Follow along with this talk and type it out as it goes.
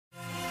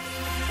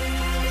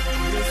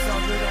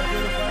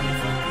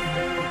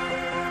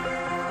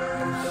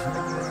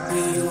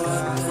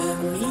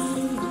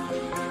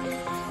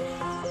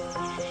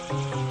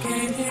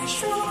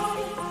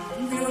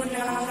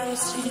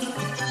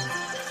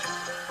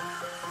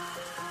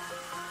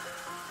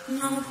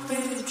Não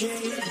pedi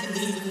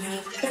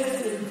minha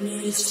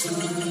permissão,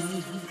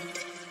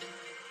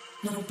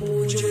 não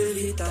pude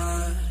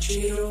evitar,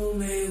 tirou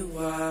meu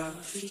ar,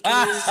 fiquei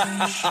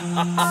sem chão.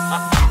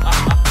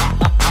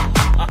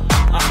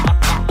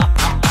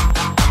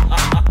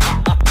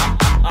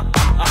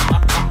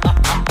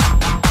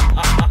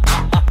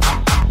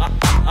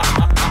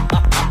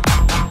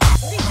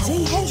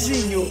 DJ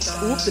Reginho,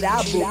 o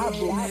brabo.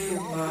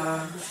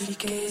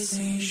 Fiquei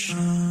sem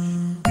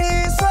chão.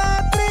 Isso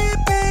é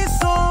trip,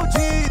 som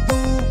do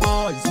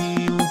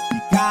Boyzinho.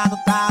 Fica no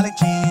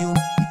talentinho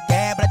e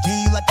quebra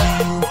de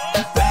ladinho.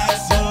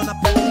 Flexiona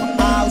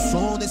pouco ao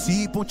som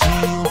desse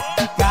pontinho.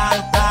 Fica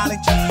no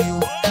talentinho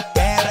e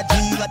quebra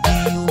de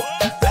ladinho.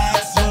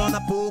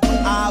 Flexiona pouco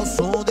ao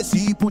som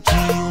desse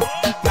pontinho.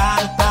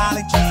 Fica no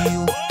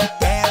talentinho e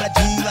quebra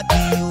de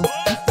ladinho.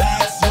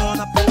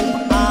 Flexiona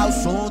pouco ao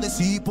som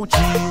desse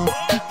pontinho.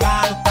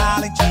 Fica no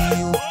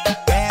talentinho e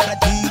quebra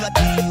de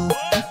ladinho.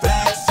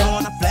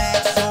 Flexiona,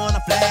 flexiona,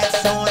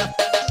 flexiona.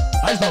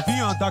 As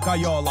novinhas da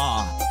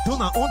gaiola, tô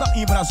na onda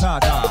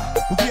embrasada.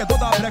 O criador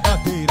da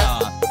brincadeira,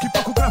 que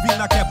toca o grave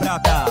na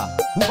quebrada.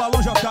 O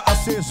balão já tá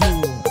aceso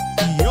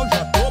e eu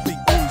já tô bem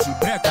coisa.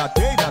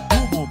 Brincadeira do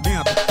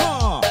momento,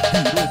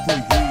 virou foi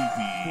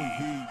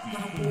rave.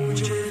 Não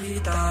pude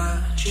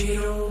evitar,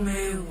 tirou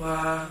meu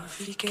ar,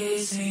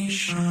 fiquei sem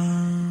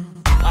chão.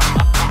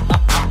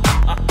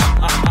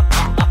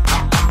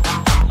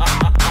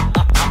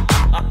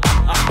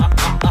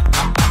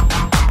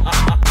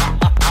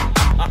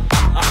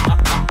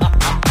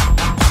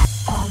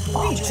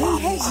 DJ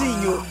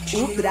Reginho,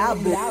 o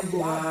brabo.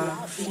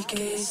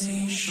 Fiquei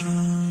sem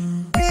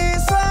chão.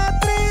 Isso é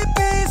trip,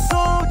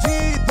 som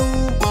do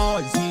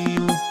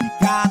Boyzinho.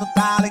 Fica no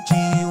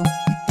talentinho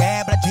e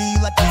quebra de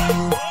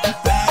ladinho.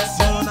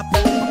 Flexiona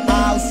pouco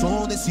ao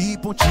som desse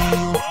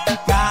pontinho.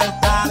 Fica no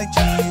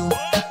talentinho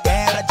e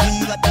quebra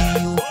de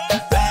ladinho.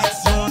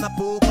 Flexiona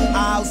pouco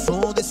ao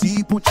som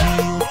desse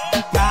pontinho.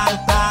 Fica no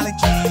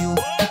talentinho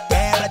e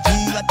quebra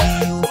de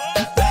ladinho.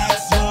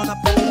 Flexiona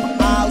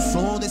pouco ao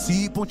som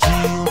desse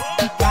pontinho.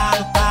 Fica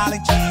no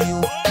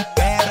talentinho e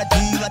quebra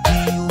de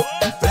ladinho.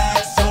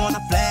 Flexiona,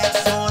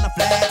 flexiona,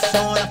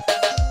 flexiona.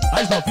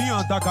 As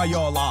novinhas da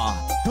gaiola,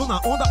 tô na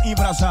onda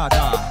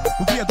embrasada.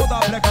 O criador da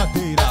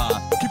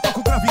brincadeira, que toca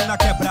o grave na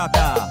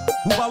quebrada.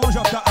 O balão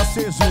já tá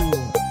aceso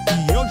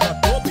e eu já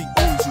tô bem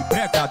coisa.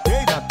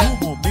 Brincadeira do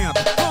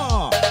momento,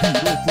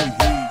 virou foi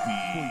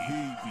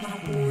rave. Não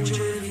pude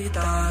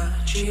evitar,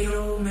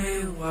 tirou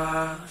meu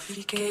ar,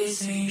 fiquei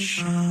sem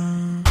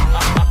chão.